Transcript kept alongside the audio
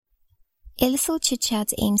Illicit Chit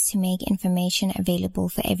Chats aims to make information available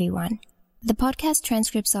for everyone. The podcast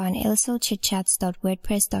transcripts are on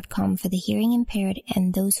illicitchitchats.wordpress.com for the hearing impaired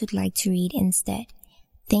and those who'd like to read instead.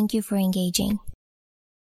 Thank you for engaging.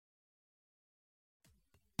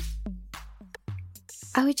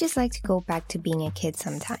 I would just like to go back to being a kid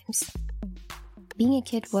sometimes. Being a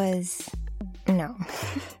kid was... No.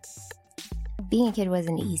 Being a kid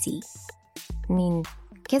wasn't easy. I mean,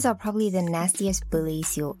 kids are probably the nastiest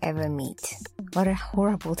bullies you'll ever meet. What a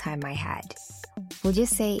horrible time I had. We'll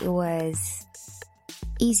just say it was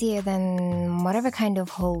easier than whatever kind of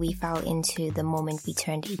hole we fell into the moment we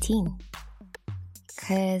turned 18.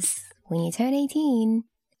 Because when you turn 18,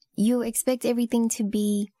 you expect everything to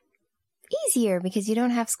be easier because you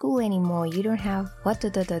don't have school anymore. You don't have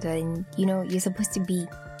and you're supposed to be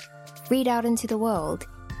freed out into the world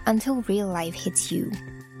until real life hits you.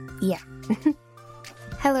 Yeah.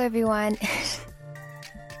 Hello everyone.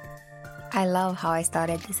 I love how I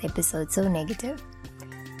started this episode so negative.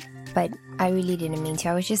 But I really didn't mean to.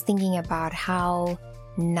 I was just thinking about how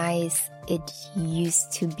nice it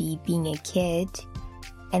used to be being a kid.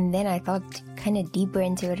 And then I thought kind of deeper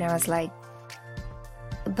into it and I was like,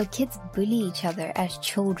 but kids bully each other as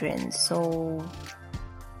children, so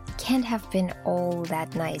it can't have been all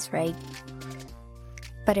that nice, right?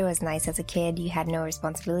 But it was nice as a kid. You had no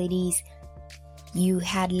responsibilities. You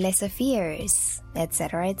had lesser fears,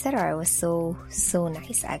 etc., etc. It was so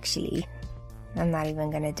nice, actually. I'm not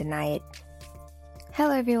even gonna deny it.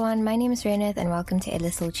 Hello everyone, my name is Reneth and welcome to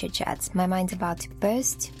Illicit Chit Chats. My mind's about to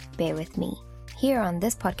burst, bear with me. Here on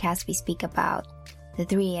this podcast we speak about the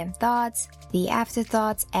 3 a.m. thoughts, the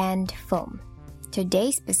afterthoughts, and film.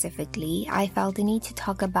 Today specifically, I felt the need to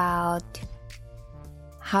talk about,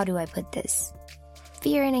 how do I put this?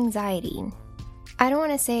 Fear and anxiety. I don't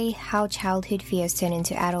want to say how childhood fears turn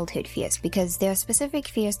into adulthood fears because there are specific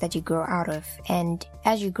fears that you grow out of, and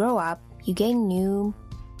as you grow up, you gain new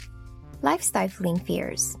life-stifling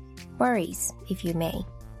fears, worries, if you may.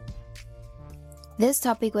 This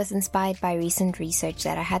topic was inspired by recent research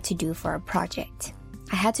that I had to do for a project.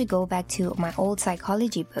 I had to go back to my old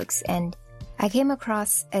psychology books and I came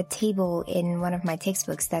across a table in one of my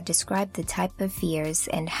textbooks that described the type of fears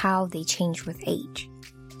and how they change with age.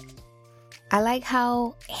 I like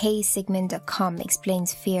how HeySigmund.com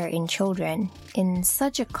explains fear in children in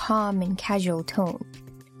such a calm and casual tone.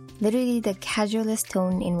 Literally the casualest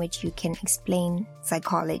tone in which you can explain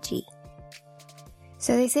psychology.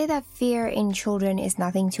 So they say that fear in children is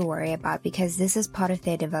nothing to worry about because this is part of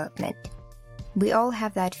their development. We all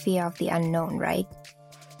have that fear of the unknown, right?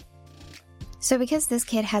 So because this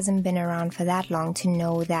kid hasn't been around for that long to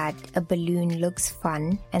know that a balloon looks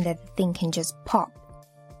fun and that the thing can just pop,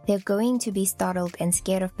 they're going to be startled and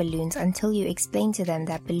scared of balloons until you explain to them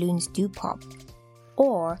that balloons do pop,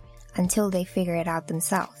 or until they figure it out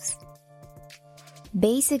themselves.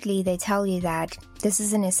 Basically, they tell you that this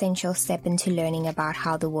is an essential step into learning about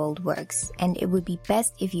how the world works, and it would be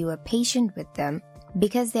best if you were patient with them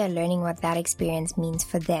because they're learning what that experience means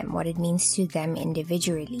for them, what it means to them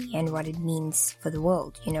individually, and what it means for the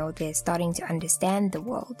world. They're starting to understand the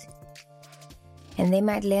world. And they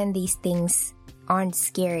might learn these things aren't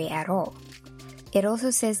scary at all. It also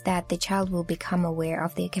says that the child will become aware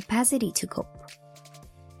of their capacity to cope.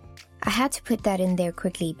 I had to put that in there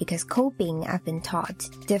quickly because coping, I've been taught,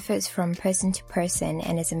 differs from person to person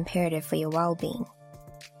and is imperative for your well-being.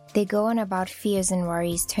 They go on about fears and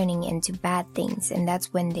worries turning into bad things, and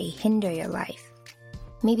that's when they hinder your life.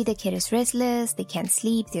 Maybe the kid is restless, they can't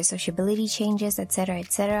sleep, their sociability changes, etc.,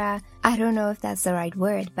 etc. I don't know if that's the right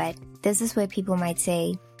word, but this is where people might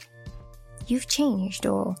say, "You've changed,"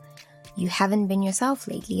 or "You haven't been yourself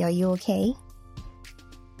lately, are you okay?"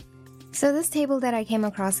 So this table that I came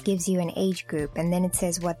across gives you an age group, and then it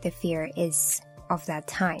says what the fear is of that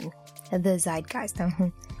time. The zeitgeist.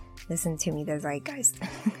 Listen to me, the zeitgeist.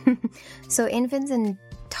 So infants and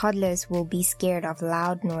toddlers will be scared of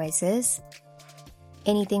loud noises,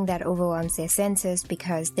 anything that overwhelms their senses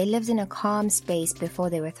because they lived in a calm space before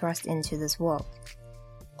they were thrust into this world.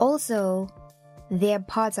 Also, their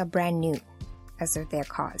parts are brand new, as if they're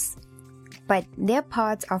cars. But their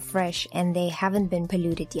parts are fresh and they haven't been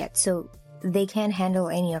polluted yet, so they can't handle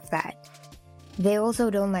any of that. They also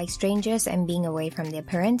don't like strangers and being away from their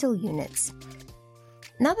parental units.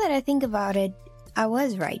 Now that I think about it, I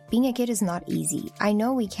was right. Being a kid is not easy. I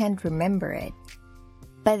know we can't remember it.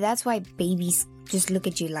 But that's why babies just look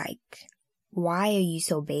at you like, "Why are you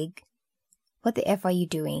so big? What the F are you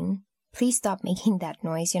doing? Please stop making that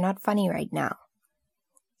noise. You're not funny right now."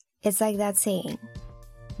 It's like that saying,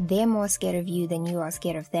 they're more scared of you than you are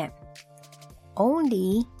scared of them.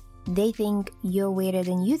 Only they think you're weirder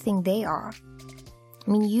than you think they are.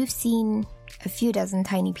 I mean, you've seen a few dozen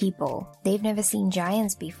tiny people. They've never seen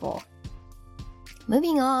giants before.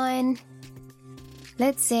 Moving on,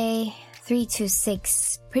 let's say 3 to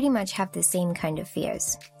 6 pretty much have the same kind of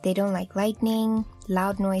fears. They don't like lightning,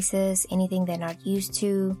 loud noises, anything they're not used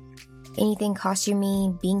to, anything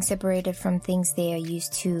costumey, being separated from things they are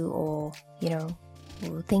used to, or,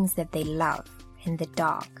 or things that they love, in the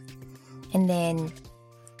dark. And then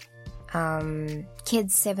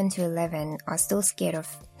kids 7 to 11 are still scared of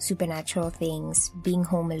supernatural things, being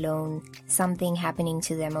home alone, something happening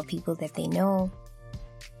to them or people that they know,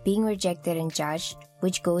 being rejected and judged,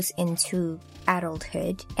 which goes into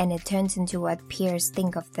adulthood, and it turns into what peers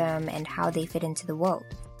think of them and how they fit into the world.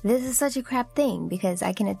 This is such a crap thing because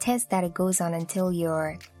I can attest that it goes on until you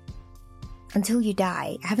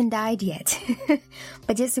die. I haven't died yet.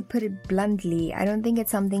 But just to put it bluntly, I don't think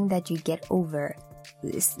it's something that you get over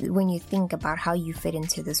when you think about how you fit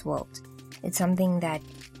into this world. It's something that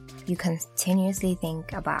you continuously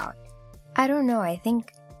think about. I don't know,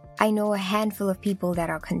 I know a handful of people that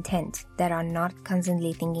are content, that are not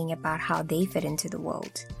constantly thinking about how they fit into the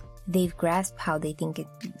world. They've grasped how they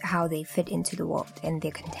fit into the world, and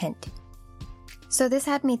they're content. So this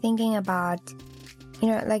had me thinking about,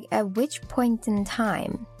 at which point in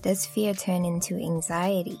time does fear turn into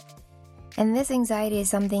anxiety? And this anxiety is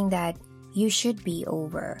something that you should be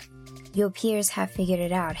over. Your peers have figured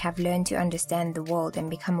it out, have learned to understand the world and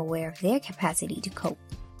become aware of their capacity to cope.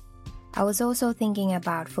 I was also thinking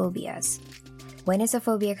about phobias. When is a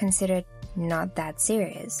phobia considered not that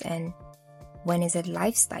serious, and when is it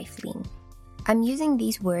life-stifling? I'm using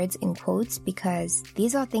these words in quotes because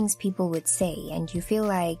these are things people would say, and you feel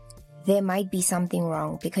like there might be something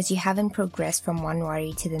wrong because you haven't progressed from one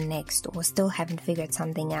worry to the next, or still haven't figured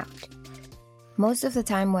something out. Most of the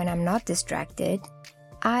time when I'm not distracted,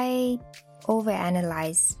 I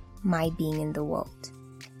overanalyze my being in the world.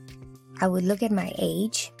 I would look at my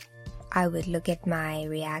age, I would look at my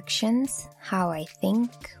reactions, how I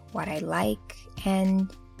think, what I like,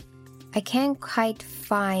 and I can't quite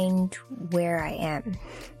find where I am.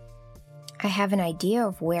 I have an idea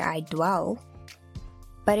of where I dwell,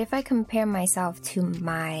 but if I compare myself to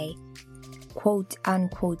my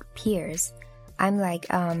quote-unquote peers, I'm like,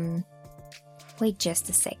 wait just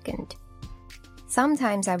a second.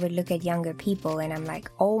 Sometimes I would look at younger people and I'm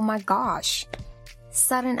like, oh my gosh,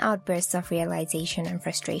 sudden outbursts of realization and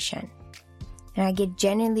frustration. And I get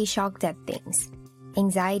genuinely shocked at things,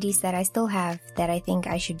 anxieties that I still have that I think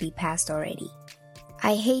I should be past already.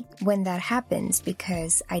 I hate when that happens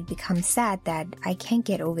because I'd become sad that I can't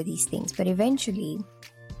get over these things, but eventually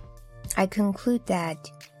I conclude that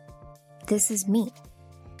this is me.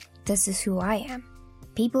 This is who I am.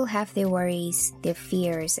 People have their worries, their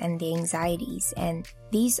fears, and their anxieties, and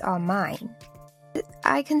these are mine.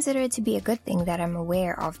 I consider it to be a good thing that I'm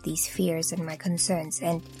aware of these fears and my concerns,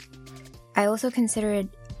 and I also consider it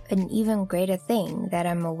an even greater thing that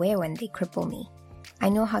I'm aware when they cripple me. I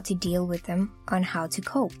know how to deal with them, on how to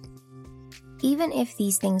cope. Even if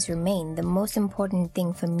these things remain, the most important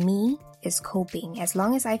thing for me is coping. As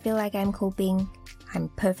long as I feel like I'm coping, I'm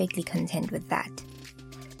perfectly content with that.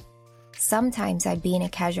 Sometimes I'd be in a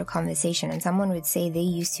casual conversation and someone would say they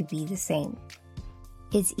used to be the same.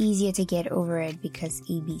 It's easier to get over it because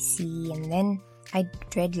ABC, and then I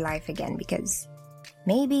dread life again because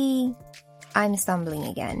maybe I'm stumbling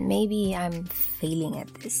again. Maybe I'm failing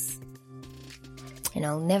at this. And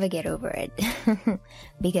I'll never get over it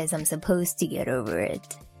because I'm supposed to get over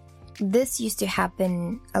it. This used to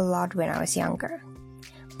happen a lot when I was younger.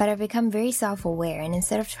 But I've become very self-aware, and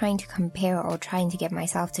instead of trying to compare or trying to get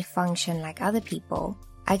myself to function like other people,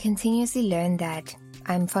 I continuously learn that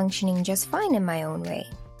I'm functioning just fine in my own way.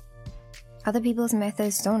 Other people's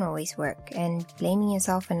methods don't always work, and blaming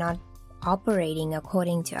yourself for not operating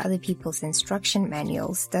according to other people's instruction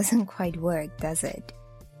manuals doesn't quite work, does it?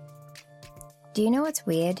 Do you know what's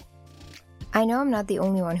weird? I know I'm not the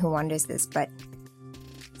only one who wonders this, but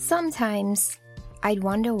sometimes I'd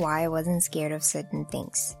wonder why I wasn't scared of certain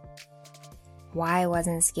things. Why I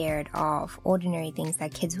wasn't scared of ordinary things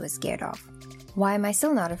that kids were scared of. Why am I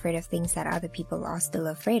still not afraid of things that other people are still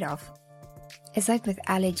afraid of? It's like with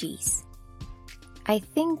allergies. I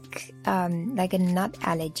think like a nut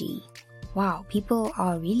allergy. Wow, people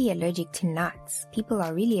are really allergic to nuts. People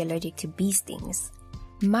are really allergic to bee stings.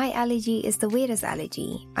 My allergy is the weirdest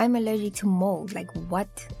allergy. I'm allergic to mold. Like what?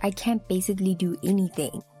 I can't basically do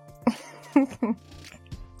anything.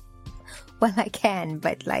 Well, I can,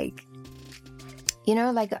 but like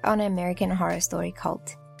on American Horror Story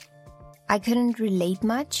Cult, I couldn't relate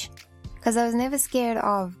much because I was never scared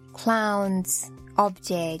of clowns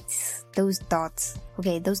objects, those dots.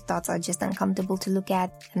 Okay, those dots are just uncomfortable to look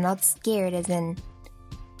at. I'm not scared as in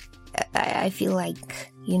I feel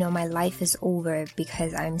like, my life is over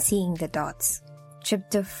because I'm seeing the dots.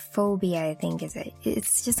 Tryptophobia, I think, is it.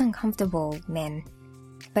 It's just uncomfortable, man.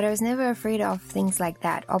 But I was never afraid of things like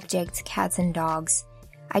that. Objects, cats and dogs.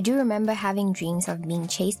 I do remember having dreams of being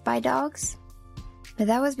chased by dogs. But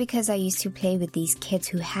that was because I used to play with these kids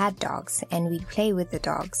who had dogs, and we'd play with the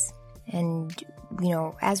dogs. And,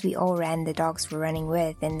 as we all ran, the dogs were running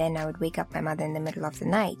with, and then I would wake up my mother in the middle of the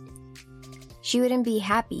night. She wouldn't be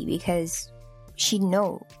happy because she'd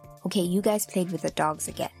know, okay, you guys played with the dogs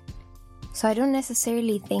again. So I don't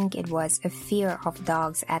necessarily think it was a fear of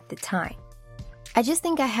dogs at the time. I just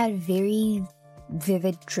think I had very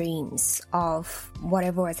vivid dreams of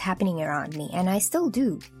whatever was happening around me, and I still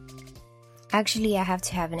do. Actually, I have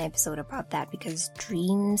to have an episode about that because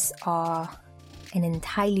dreams are an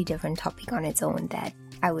entirely different topic on its own that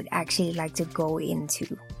I would actually like to go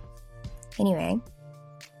into. Anyway,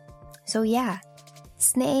 so yeah,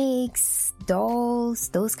 snakes, dolls,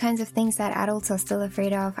 those kinds of things that adults are still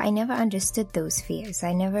afraid of. I never understood those fears.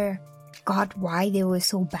 I never got why they were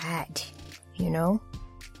so bad,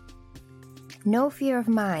 No fear of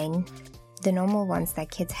mine, the normal ones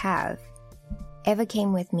that kids have, ever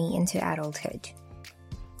came with me into adulthood.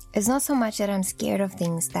 It's not so much that I'm scared of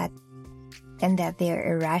things that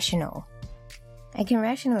they're irrational. I can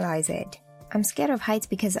rationalize it. I'm scared of heights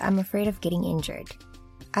because I'm afraid of getting injured.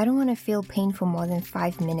 I don't want to feel pain for more than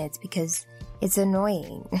 5 minutes because it's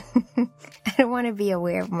annoying. I don't want to be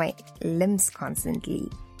aware of my limbs constantly.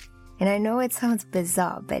 And I know it sounds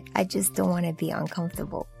bizarre, but I just don't want to be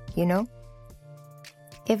uncomfortable,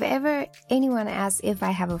 If ever anyone asks if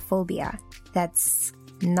I have a phobia that's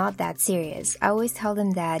not that serious, I always tell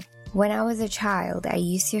them that when I was a child, I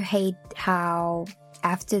used to hate how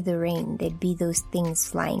after the rain, there'd be those things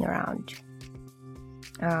flying around.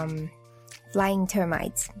 Flying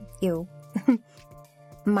termites. Ew.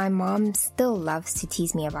 My mom still loves to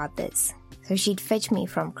tease me about this. So she'd fetch me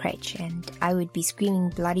from crèche and I would be screaming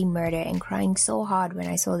bloody murder and crying so hard when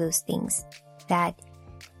I saw those things that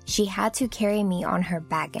she had to carry me on her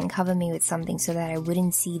back and cover me with something so that I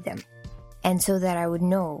wouldn't see them. And so that I would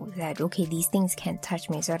know that, okay, these things can't touch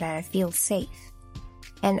me, so that I feel safe.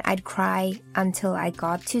 And I'd cry until I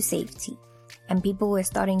got to safety. And people were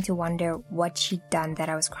starting to wonder what she'd done that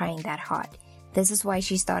I was crying that hard. This is why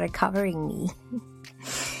she started covering me.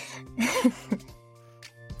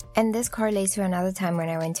 And this correlates to another time when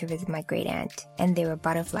I went to visit my great aunt, and there were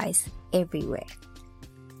butterflies everywhere.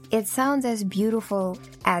 It sounds as beautiful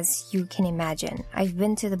as you can imagine. I've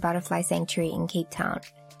been to the butterfly sanctuary in Cape Town,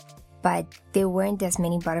 but there weren't as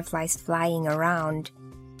many butterflies flying around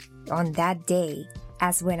on that day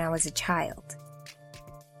as when I was a child.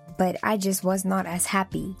 But I just was not as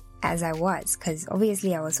happy as I was, because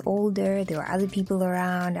obviously I was older, there were other people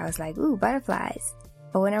around, I was like, ooh, butterflies.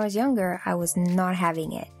 But when I was younger, I was not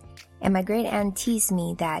having it. And my great aunt teased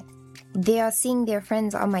me that they are seeing their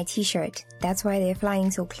friends on my t-shirt, that's why they're flying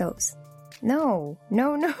so close. No,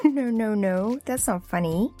 that's not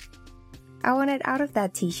funny. I wanted out of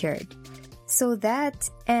that t-shirt. So that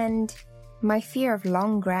and my fear of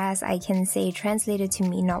long grass, I can say, translated to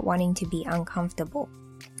me not wanting to be uncomfortable.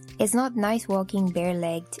 It's not nice walking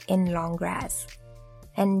bare-legged in long grass.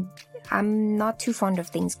 And I'm not too fond of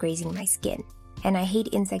things grazing my skin. And I hate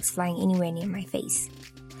insects flying anywhere near my face.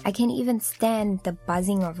 I can't even stand the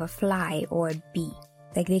buzzing of a fly or a bee.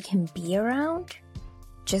 Like, they can be around,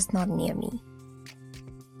 just not near me.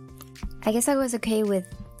 I guess I was okay with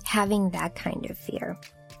having that kind of fear.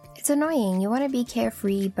 It's annoying, you want to be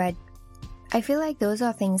carefree, but I feel like those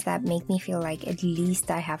are things that make me feel like at least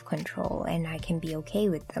I have control and I can be okay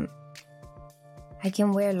with them. I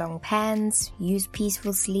can wear long pants, use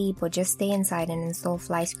peaceful sleep, or just stay inside and install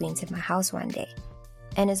fly screens at my house one day.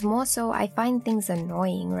 And it's more so I find things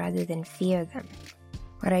annoying rather than fear them.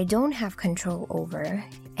 What I don't have control over,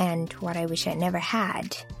 and what I wish I never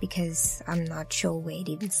had, because I'm not sure where it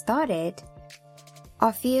even started,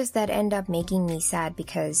 are fears that end up making me sad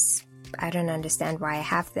because I don't understand why I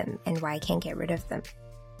have them and why I can't get rid of them.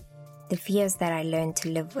 The fears that I learned to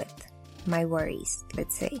live with. My worries,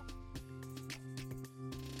 let's say.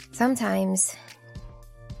 Sometimes,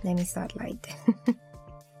 let me start light.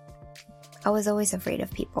 I was always afraid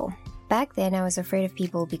of people. Back then, I was afraid of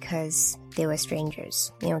people because they were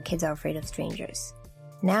strangers. Kids are afraid of strangers.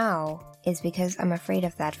 Now, it's because I'm afraid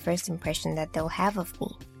of that first impression that they'll have of me.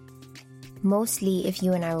 Mostly if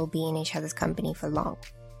you and I will be in each other's company for long.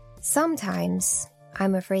 Sometimes,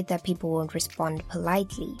 I'm afraid that people won't respond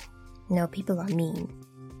politely. People are mean.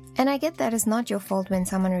 And I get that it's not your fault when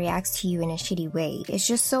someone reacts to you in a shitty way. It's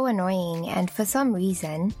just so annoying, and for some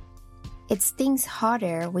reason, it stings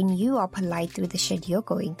harder when you are polite through the shit you're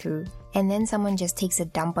going through, and then someone just takes a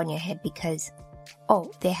dump on your head because,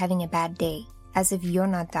 oh, they're having a bad day, as if you're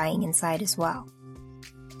not dying inside as well.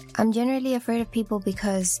 I'm generally afraid of people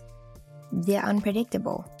because they're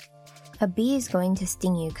unpredictable. A bee is going to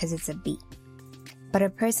sting you because it's a bee. But a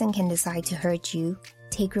person can decide to hurt you,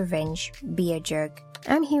 take revenge, be a jerk.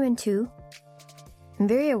 I'm human too. I'm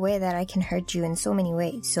very aware that I can hurt you in so many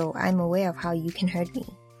ways, so I'm aware of how you can hurt me,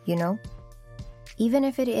 you know? Even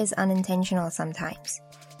if it is unintentional sometimes.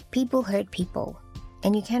 People hurt people,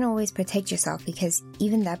 and you can't always protect yourself because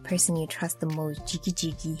even that person you trust the most,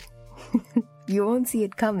 jiggy, you won't see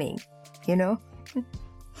it coming, you know?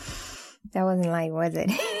 That wasn't light, was it?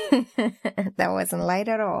 That wasn't light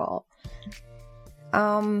at all.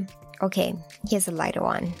 Okay, here's a lighter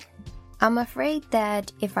one. I'm afraid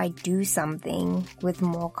that if I do something with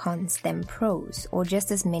more cons than pros, or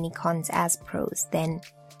just as many cons as pros, then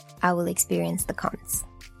I will experience the cons.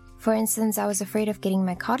 For instance, I was afraid of getting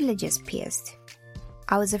my cartilages pierced.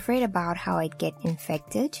 I was afraid about how I'd get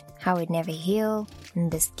infected, how it'd never heal,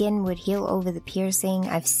 and the skin would heal over the piercing.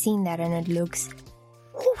 I've seen that and it looks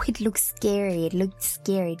scary. It looked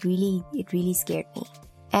scary. It really scared me.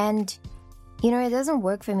 And you know, it doesn't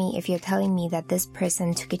work for me if you're telling me that this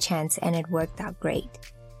person took a chance and it worked out great.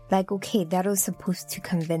 Like, okay, that was supposed to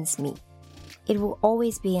convince me. It will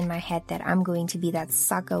always be in my head that I'm going to be that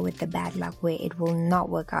sucker with the bad luck where it will not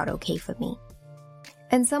work out okay for me.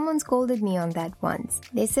 And someone scolded me on that once.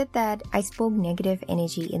 They said that I spoke negative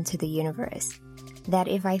energy into the universe. That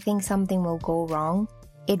if I think something will go wrong,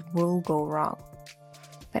 it will go wrong.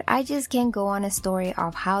 But I just can't go on a story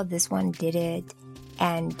of how this one did it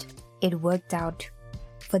and it worked out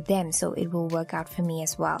for them, so it will work out for me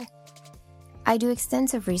as well. I do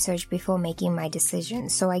extensive research before making my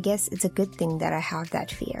decisions, so I guess it's a good thing that I have that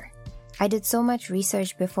fear. I did so much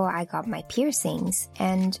research before I got my piercings,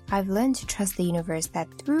 and I've learned to trust the universe that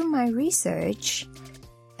through my research,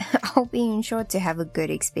 I'll be ensured to have a good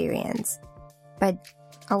experience. But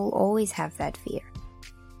I will always have that fear.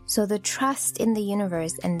 So the trust in the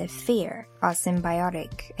universe and the fear are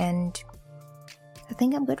symbiotic, and I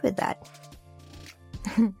think I'm good with that.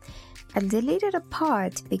 I deleted a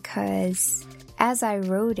part because as I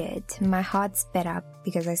wrote it, my heart sped up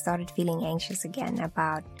because I started feeling anxious again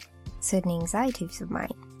about certain anxieties of mine.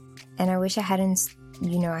 And I wish I hadn't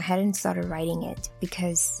started writing it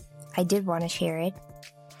because I did want to share it,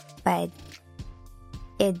 but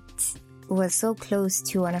it was so close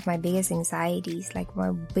to one of my biggest anxieties, like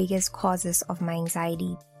my biggest causes of my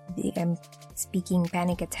anxiety. I'm speaking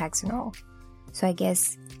panic attacks and all. So I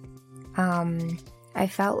guess I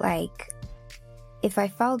felt like if I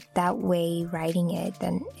felt that way writing it,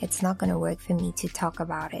 then it's not going to work for me to talk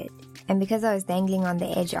about it. And because I was dangling on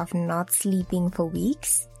the edge of not sleeping for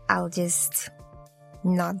weeks, I'll just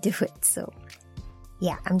not do it. So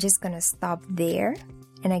yeah, I'm just going to stop there.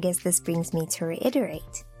 And I guess this brings me to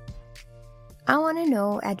reiterate. I want to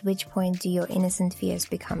know, at which point do your innocent fears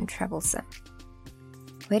become troublesome?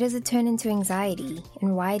 Where does it turn into anxiety,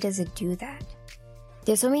 and why does it do that?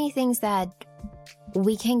 There's so many things that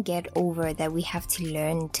we can get over that we have to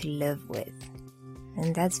learn to live with.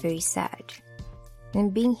 And that's very sad.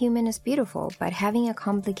 And being human is beautiful, but having a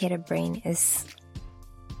complicated brain is,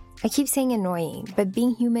 I keep saying annoying, but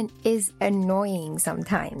being human is annoying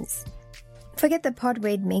sometimes. Forget the part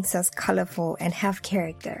where it makes us colorful and have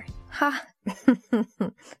character. Ha!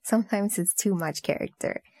 Sometimes it's too much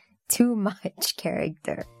character. Too much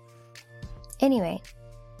character. Anyway,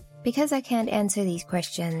 because I can't answer these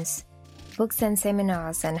questions, books and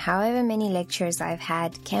seminars and however many lectures I've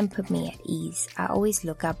had can't put me at ease. I always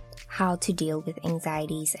look up how to deal with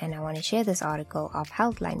anxieties, and I want to share this article of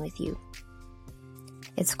Healthline with you.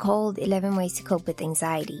 It's called 11 Ways to Cope with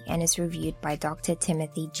Anxiety, and it's reviewed by Dr.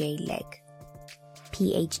 Timothy J. Legg,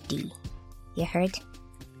 PhD. You heard?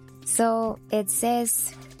 So it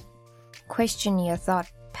says, question your thought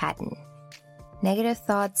pattern. Negative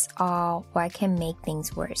thoughts are what can make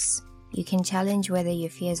things worse. You can challenge whether your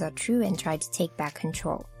fears are true and try to take back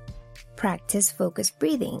control. Practice focused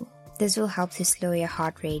breathing. This will help to slow your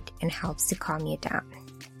heart rate and helps to calm you down.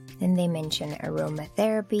 Then they mention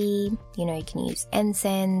aromatherapy. You can use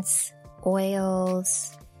incense,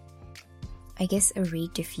 oils. I guess a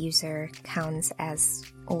reed diffuser counts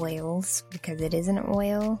as oils because it is an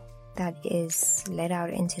oil that is let out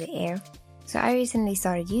into the air. So I recently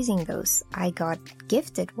started using those. I got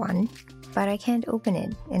gifted one, but I can't open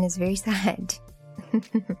it and it's very sad.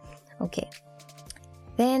 Okay.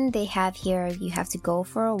 Then they have here, you have to go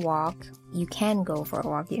for a walk. You can go for a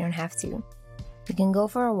walk, you don't have to. You can go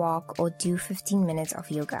for a walk or do 15 minutes of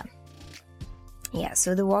yoga. Yeah,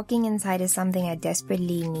 so the walking inside is something I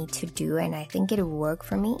desperately need to do, and I think it'll work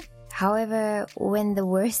for me. However, when the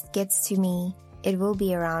worst gets to me, it will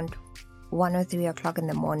be around 1 or 3 o'clock in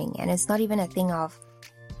the morning, and it's not even a thing of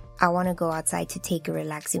I want to go outside to take a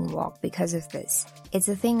relaxing walk because of this. It's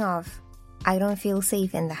a thing of I don't feel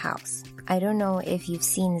safe in the house. I don't know if you've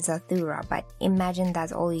seen Zathura, but imagine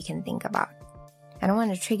that's all you can think about. I don't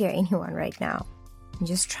want to trigger anyone right now. I'm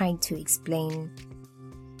just trying to explain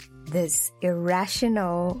this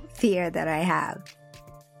irrational fear that I have.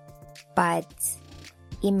 But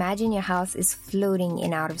imagine your house is floating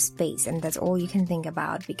in outer space and that's all you can think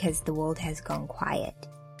about because the world has gone quiet.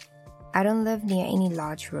 I don't live near any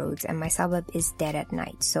large roads and my suburb is dead at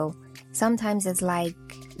night, so sometimes it's like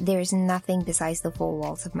there's nothing besides the four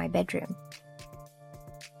walls of my bedroom.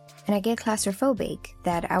 And I get claustrophobic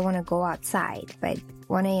that I want to go outside, but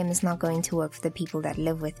 1 a.m. is not going to work for the people that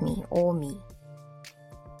live with me or me.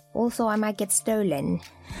 Also, I might get stolen.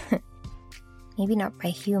 Maybe not by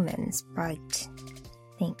humans, but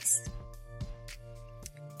thanks.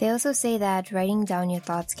 They also say that writing down your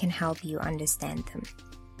thoughts can help you understand them.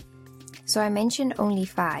 So I mentioned only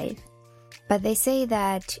 5, but they say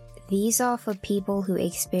that these are for people who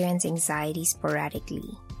experience anxiety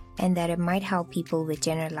sporadically, and that it might help people with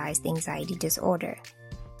generalized anxiety disorder.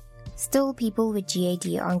 Still, people with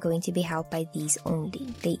GAD aren't going to be helped by these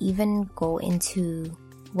only. They even go into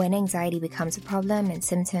when anxiety becomes a problem and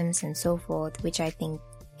symptoms and so forth, which I think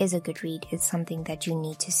is a good read. It's something that you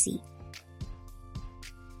need to see.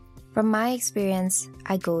 From my experience,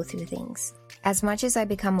 I go through things. As much as I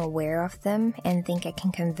become aware of them and think I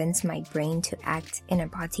can convince my brain to act in a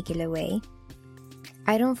particular way,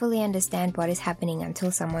 I don't fully understand what is happening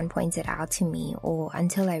until someone points it out to me or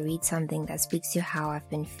until I read something that speaks to how I've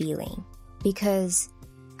been feeling. Because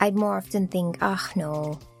I'd more often think,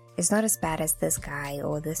 no, it's not as bad as this guy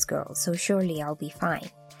or this girl, so surely I'll be fine.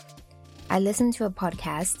 I listened to a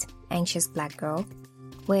podcast, Anxious Black Girl,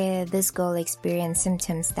 where this girl experienced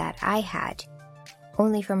symptoms that I had,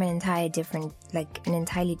 only from an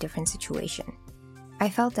entirely different situation. I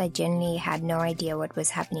felt I genuinely had no idea what was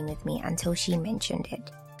happening with me until she mentioned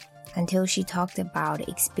it, until she talked about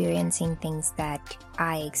experiencing things that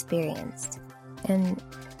I experienced. And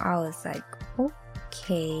I was like,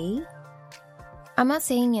 okay. I'm not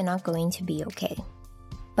saying you're not going to be okay,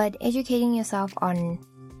 but educating yourself on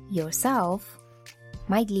yourself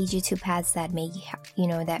might lead you to paths that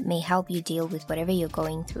may help you deal with whatever you're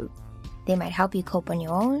going through. They might help you cope on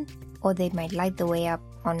your own, or they might light the way up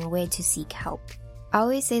on where to seek help. I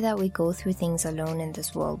always say that we go through things alone in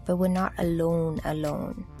this world, but we're not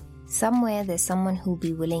alone. Somewhere there's someone who'll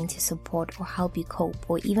be willing to support or help you cope,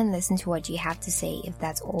 or even listen to what you have to say if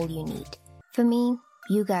that's all you need. For me,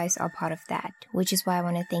 you guys are part of that, which is why I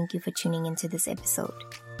want to thank you for tuning into this episode.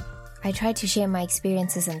 I tried to share my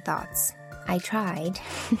experiences and thoughts. I tried,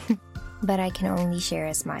 but I can only share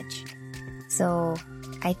as much. So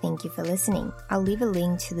I thank you for listening. I'll leave a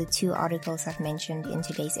link to the 2 articles I've mentioned in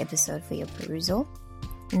today's episode for your perusal.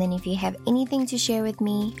 And then if you have anything to share with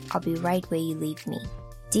me, I'll be right where you leave me.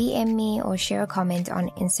 DM me or share a comment on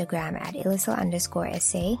Instagram at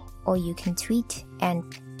illicil_essay, or you can tweet and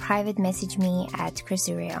private message me at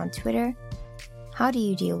Chrisaray on Twitter. How do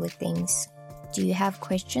you deal with things? Do you have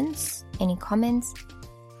questions? Any comments?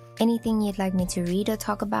 Anything you'd like me to read or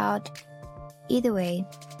talk about? Either way,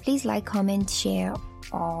 please like, comment, share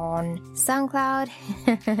on SoundCloud,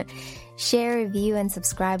 share, review, and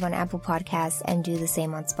subscribe on Apple Podcasts, and do the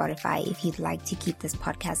same on Spotify if you'd like to keep this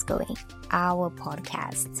podcast going. Our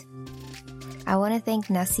podcast. I want to thank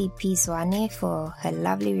Nasi P. Swane for her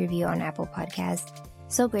lovely review on Apple Podcasts.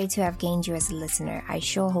 So great to have gained you as a listener. I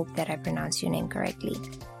sure hope that I pronounced your name correctly.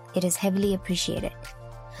 It is heavily appreciated.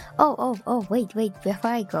 Wait,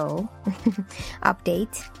 before I go,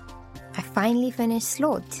 update. I finally finished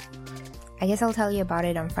Slot. I guess I'll tell you about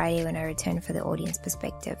it on Friday when I return for the audience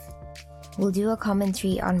perspective. We'll do a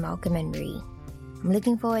commentary on Malcolm and Marie. I'm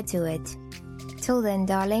looking forward to it. Till then,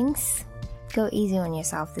 darlings, go easy on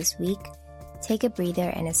yourself this week. Take a breather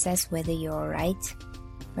and assess whether you're alright.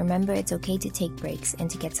 Remember, it's okay to take breaks and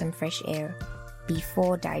to get some fresh air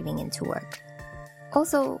before diving into work.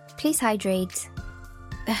 Also, please hydrate.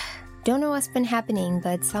 Don't know what's been happening,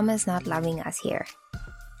 but summer's not loving us here.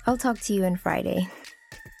 I'll talk to you on Friday.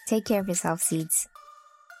 Take care of yourself, seeds.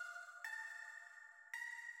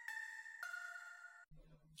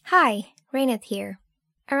 Hi, Raineth here.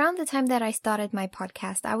 Around the time that I started my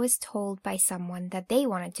podcast, I was told by someone that they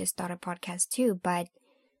wanted to start a podcast too, but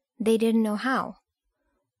they didn't know how.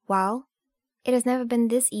 Well, it has never been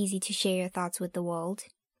this easy to share your thoughts with the world.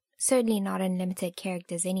 Certainly not unlimited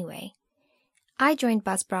characters anyway. I joined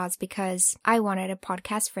Buzzsprouts because I wanted a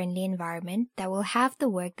podcast-friendly environment that will have the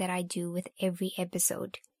work that I do with every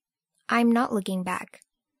episode. I'm not looking back.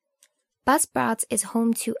 Buzzsprouts is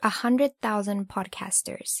home to 100,000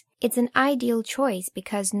 podcasters. It's an ideal choice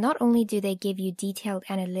because not only do they give you detailed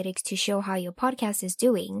analytics to show how your podcast is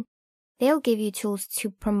doing, they'll give you tools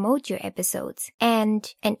to promote your episodes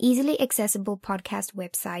and an easily accessible podcast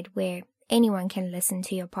website where anyone can listen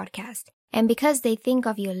to your podcast. And because they think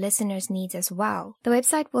of your listeners' needs as well, the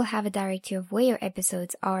website will have a directory of where your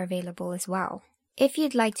episodes are available as well. If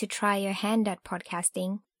you'd like to try your hand at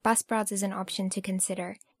podcasting, Buzzsprouts is an option to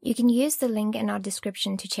consider. You can use the link in our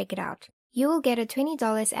description to check it out. You will get a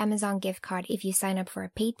 $20 Amazon gift card if you sign up for a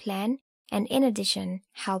paid plan, and in addition,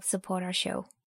 help support our show.